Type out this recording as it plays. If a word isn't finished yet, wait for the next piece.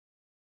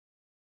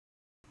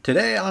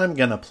Today I'm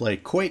gonna play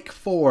Quake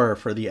 4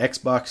 for the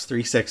Xbox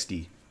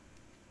 360.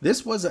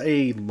 This was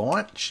a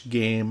launch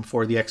game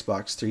for the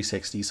Xbox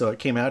 360, so it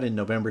came out in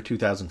November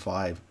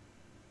 2005.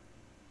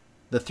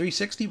 The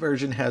 360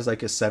 version has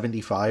like a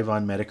 75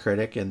 on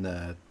Metacritic, and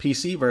the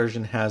PC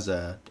version has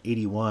a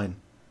 81.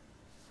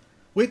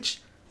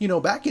 Which,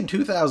 back in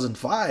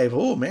 2005,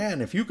 oh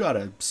man, if you got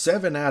a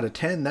 7 out of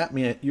 10, that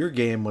meant your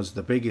game was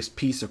the biggest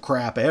piece of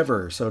crap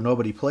ever, so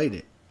nobody played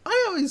it.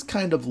 I always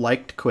kind of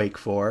liked Quake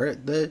 4.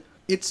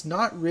 It's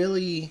not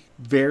really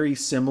very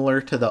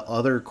similar to the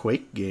other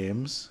Quake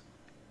games.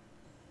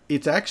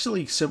 It's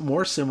actually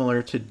more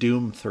similar to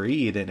Doom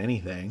 3 than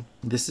anything.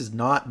 This is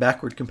not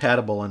backward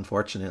compatible,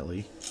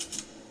 unfortunately.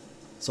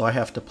 So I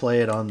have to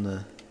play it on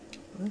the...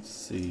 Let's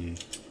see...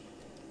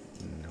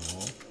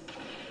 No.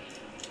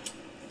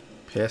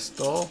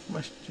 Pistol,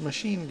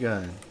 machine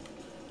gun.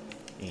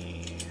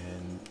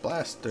 And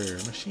blaster,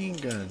 machine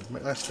gun,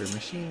 blaster,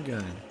 machine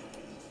gun.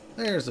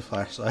 There's the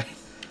flashlight.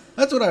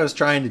 That's what I was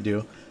trying to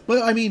do.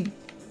 But, I mean,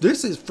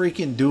 this is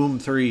freaking Doom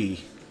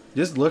 3.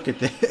 Just look at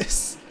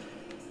this.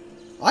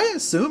 I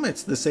assume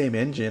it's the same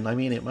engine. I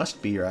mean, it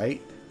must be,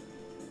 right?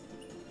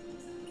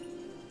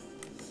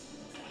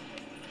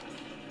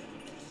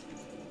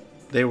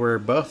 They were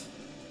both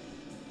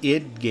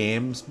id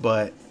games,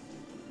 but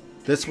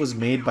this was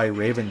made by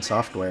Raven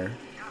Software.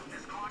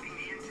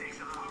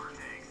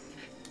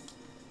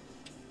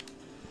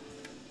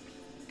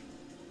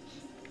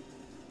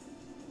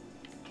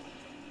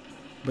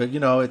 But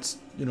it's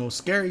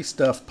scary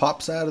stuff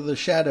pops out of the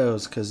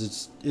shadows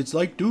because it's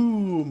like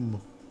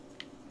Doom.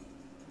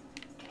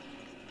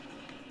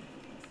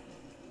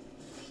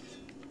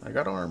 I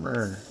got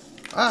armor.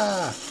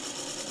 Ah!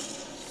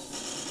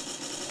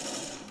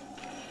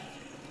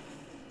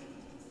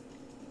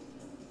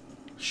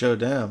 Show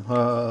them.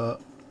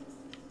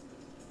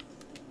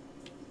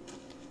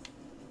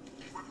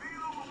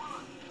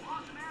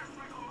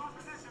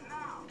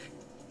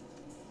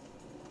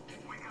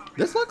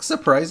 This looks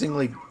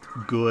surprisingly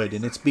good,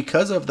 and it's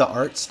because of the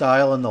art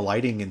style and the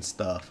lighting and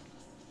stuff.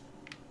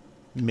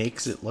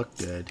 Makes it look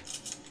good.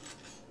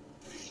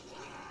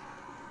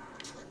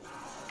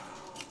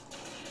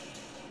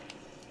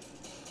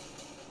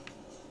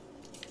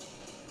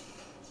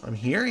 I'm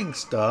hearing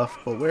stuff,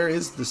 but where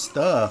is the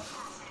stuff?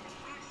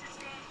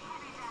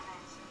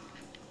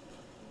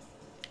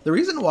 The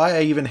reason why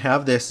I even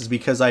have this is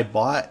because I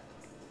bought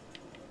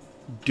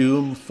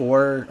Doom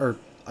 4, or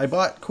I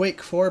bought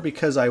Quake 4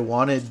 because I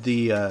wanted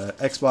the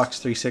Xbox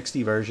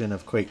 360 version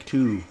of Quake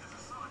 2,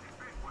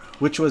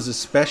 which was a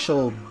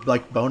special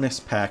bonus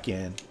pack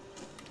in.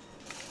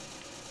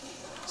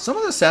 Some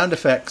of the sound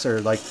effects are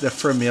like the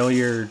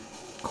familiar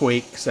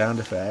Quake sound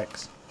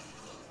effects.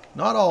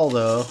 Not all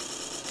though.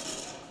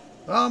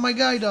 Oh, my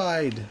guy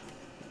died.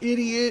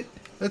 Idiot.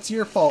 That's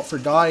your fault for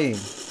dying.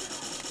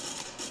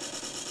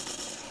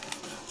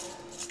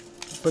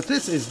 But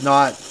this is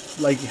not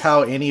like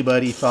how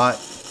anybody thought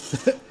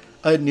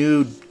a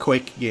new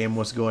Quake game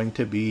was going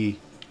to be.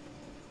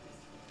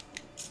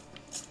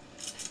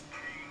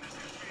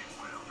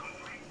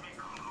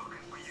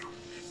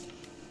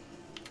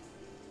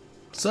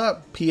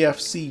 Sup,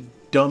 PFC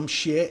dumb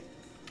shit?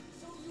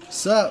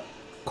 Sup,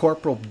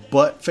 Corporal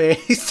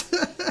Buttface?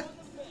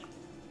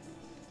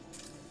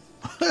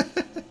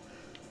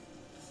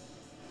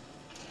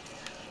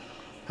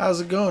 How's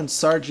it going,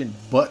 Sergeant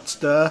Butt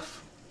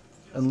Stuff?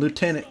 And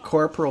Lieutenant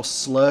Corporal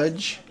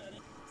Sludge?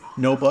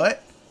 No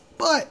butt?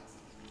 Butt!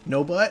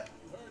 No butt?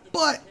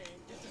 Butt!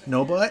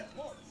 No butt?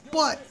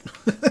 Butt!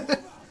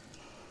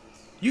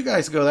 You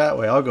guys go that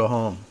way, I'll go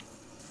home.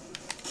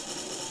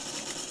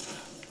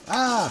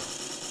 Ah!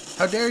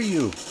 How dare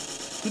you?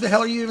 Who the hell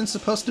are you even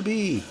supposed to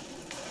be?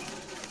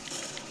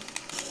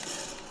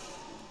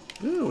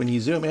 Ooh, when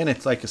you zoom in,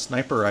 it's like a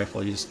sniper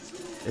rifle.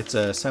 It's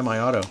a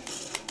semi-auto.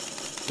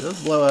 Do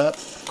those blow up?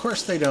 Of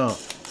course they don't.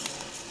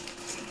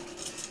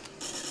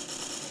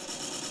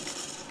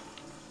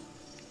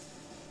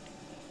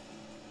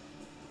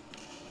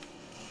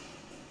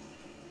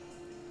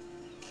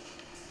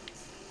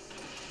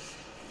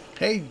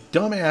 Hey,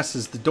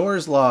 dumbasses, the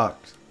door's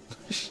locked.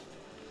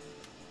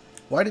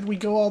 Why did we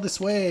go all this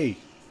way?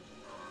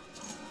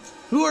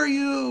 Who are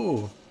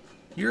you?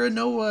 You're a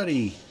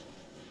nobody.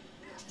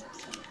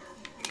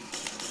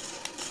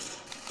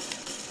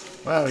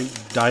 Wow, he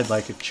died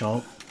like a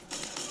chump.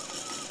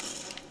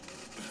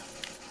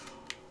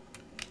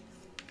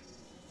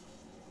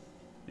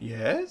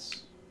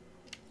 Yes?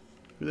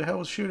 Who the hell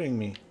was shooting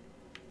me?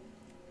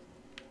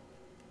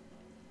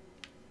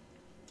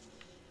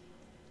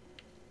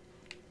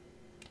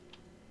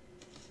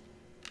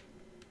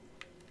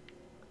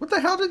 What the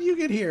hell did you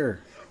get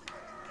here?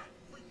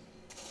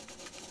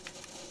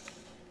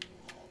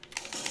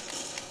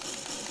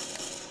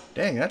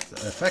 Dang, that's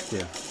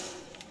effective.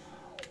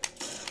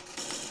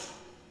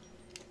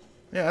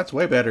 Yeah, that's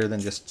way better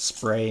than just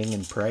spraying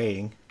and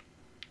praying.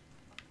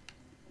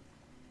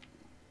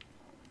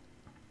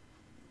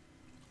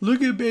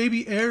 Look at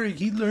baby Eric,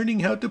 he's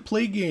learning how to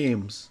play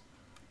games.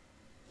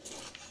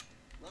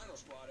 Rhino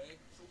Squad, eh?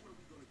 So what are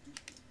we gonna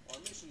do? Our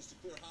mission is to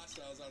clear hostile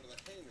hostiles out of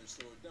the hangar,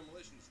 so a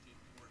demolitions team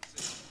can work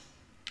safely.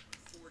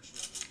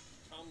 Unfortunately,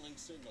 comlink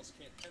signals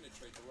can't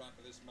penetrate the rock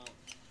of this mountain.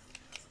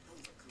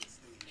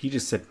 He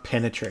just said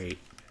penetrate.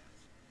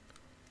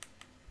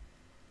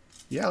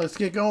 Yeah, let's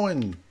get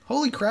going.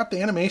 Holy crap,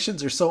 the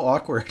animations are so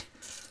awkward.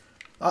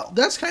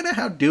 That's kind of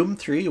how Doom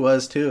 3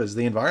 was too, is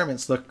the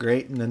environments looked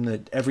great and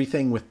then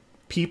everything with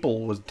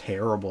people was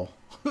terrible.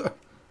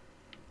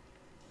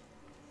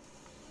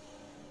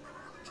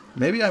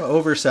 Maybe I'm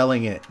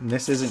overselling it and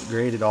this isn't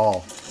great at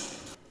all.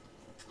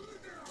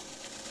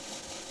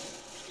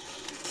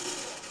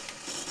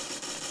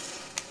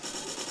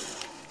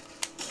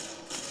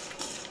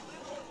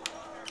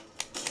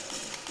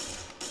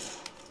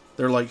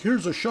 They're like,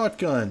 here's a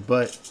shotgun,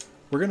 but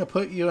we're going to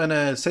put you in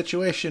a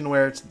situation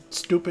where it's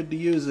stupid to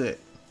use it.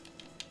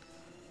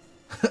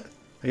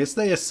 I guess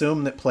they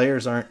assume that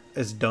players aren't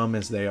as dumb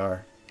as they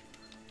are.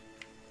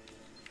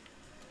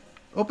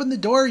 Open the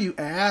door, you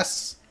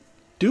ass!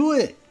 Do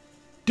it!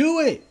 Do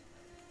it!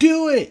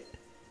 Do it!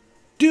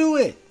 Do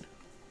it!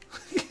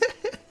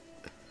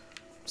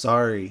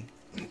 Sorry.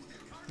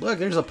 Look,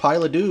 there's a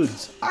pile of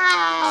dudes.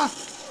 Ah!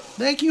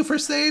 Thank you for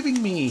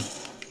saving me.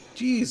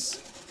 Jeez.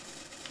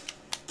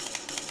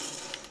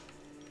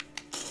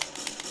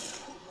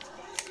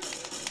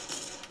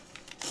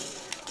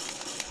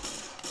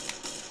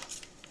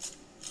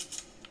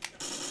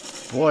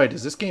 Boy,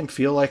 does this game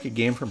feel like a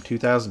game from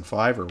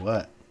 2005 or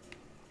what?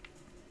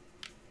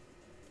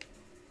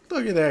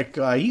 Look at that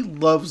guy. He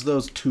loves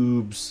those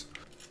tubes.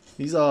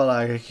 He's all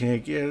like, I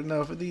can't get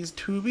enough of these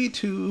tubey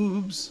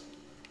tubes.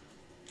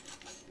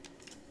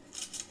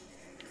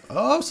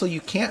 Oh, so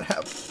you can't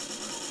have...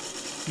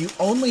 You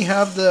only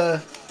have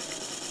the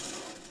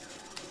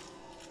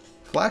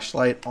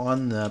flashlight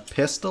on the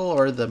pistol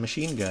or the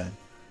machine gun,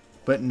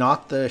 but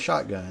not the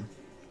shotgun.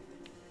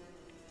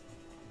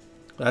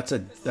 That's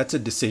a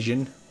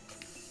decision.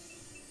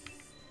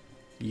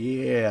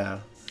 Yeah.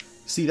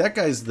 See, that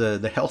guy's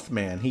the health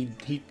man.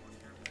 He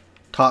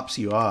tops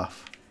you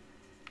off.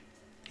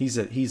 He's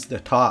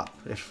the top,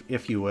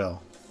 if you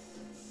will.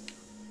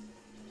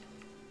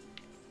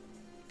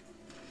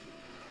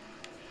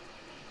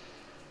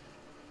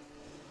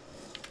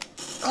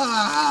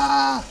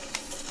 Ah!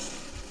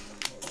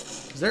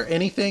 Is there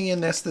anything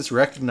in this that's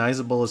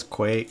recognizable as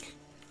Quake?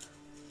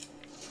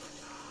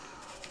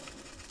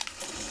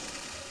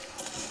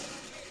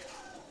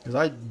 Because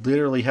I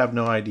literally have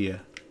no idea.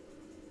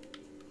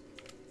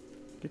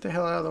 Get the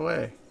hell out of the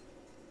way.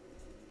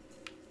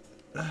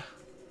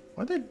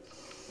 Why did...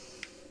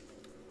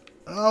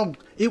 Oh,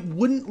 it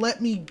wouldn't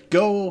let me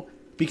go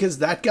because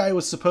that guy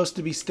was supposed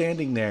to be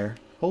standing there.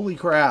 Holy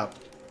crap.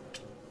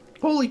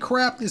 Holy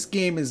crap, this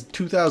game is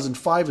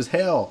 2005 as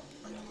hell.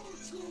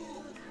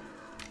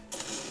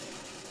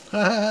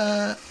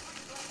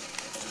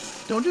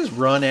 Don't just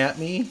run at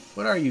me.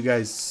 What are you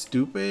guys,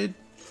 stupid?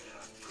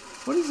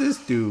 What does this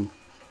do?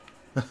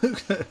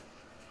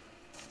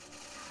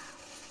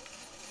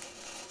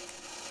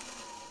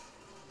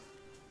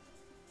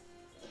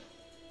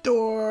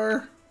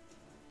 Door.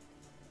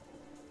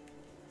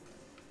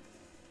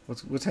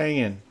 What's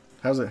hanging?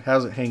 How's it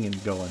hanging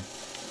going?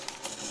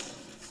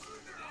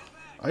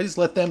 I just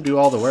let them do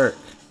all the work.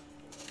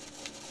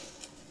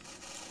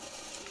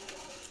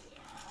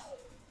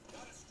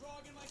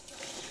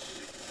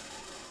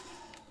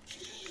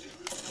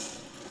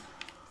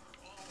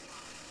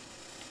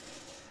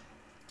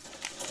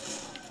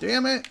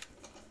 Damn it.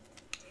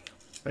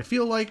 I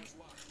feel like,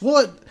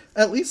 well,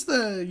 at least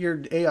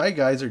your AI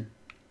guys are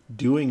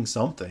doing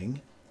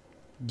something.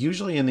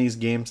 Usually in these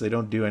games they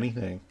don't do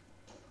anything.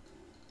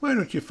 Why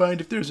don't you find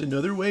if there's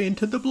another way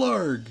into the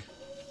blarg?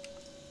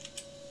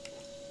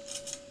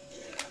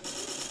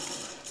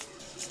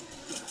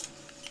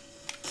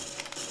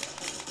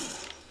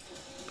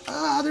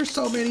 Ah, there's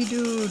so many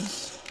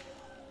dudes.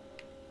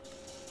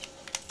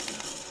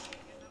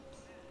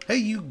 Hey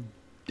you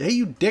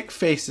dick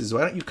faces,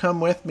 why don't you come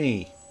with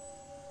me?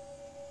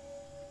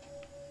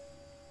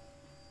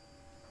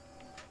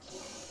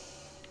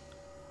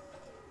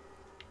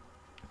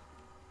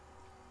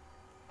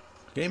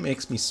 Game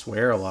makes me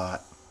swear a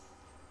lot.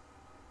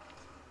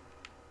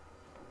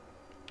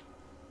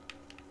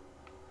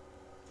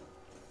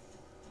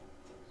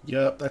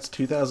 Yup, that's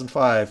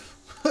 2005.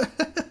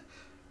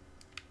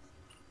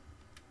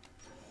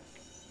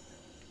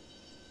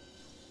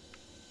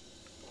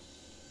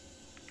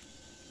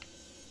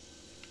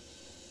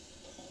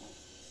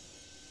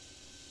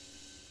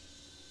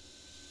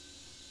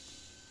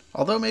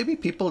 Although maybe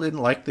people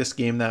didn't like this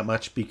game that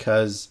much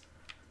because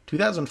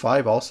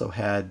 2005 also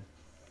had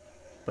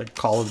like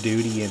Call of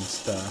Duty and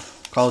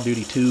stuff. Call of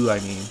Duty 2, I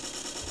mean.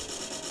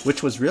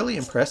 Which was really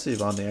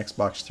impressive on the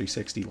Xbox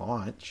 360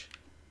 launch.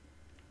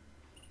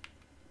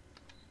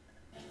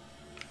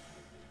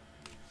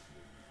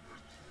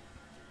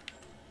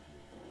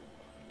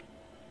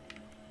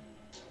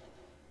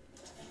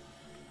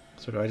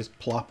 So do I just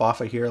plop off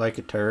of here like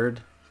a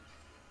turd?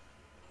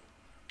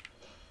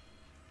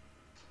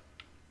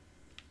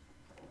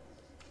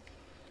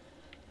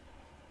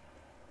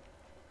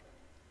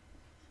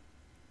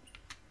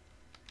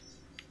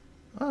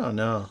 Oh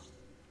no.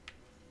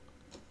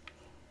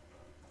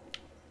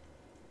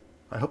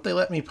 I hope they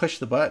let me push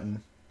the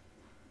button.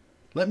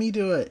 Let me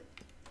do it.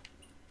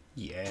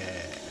 Yeah.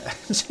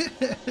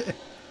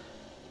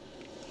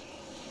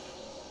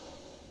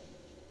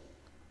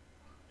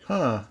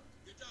 Huh.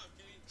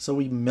 So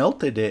we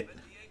melted it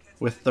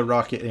with the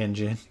rocket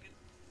engine.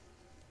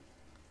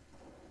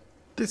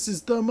 This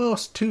is the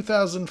most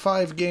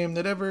 2005 game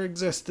that ever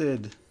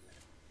existed.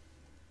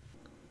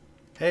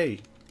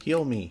 Hey,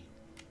 heal me.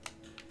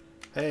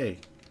 Hey.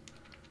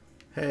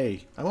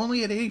 Hey, I'm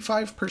only at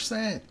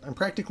 85%. I'm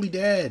practically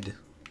dead.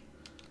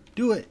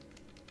 Do it.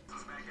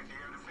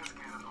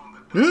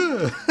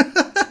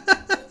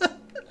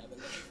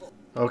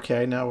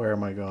 Okay, now where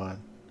am I going?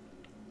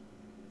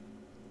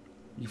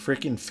 You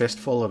freaking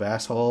fistful of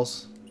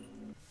assholes.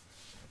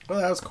 Well,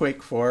 that was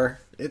Quake 4.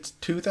 It's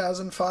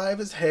 2005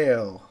 as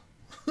hell.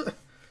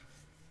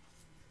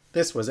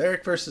 This was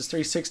Eric vs.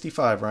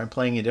 365, where I'm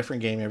playing a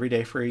different game every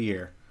day for a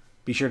year.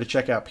 Be sure to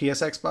check out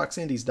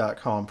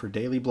psxboxindies.com for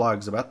daily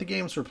blogs about the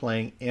games we're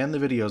playing and the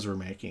videos we're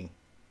making.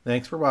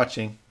 Thanks for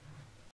watching.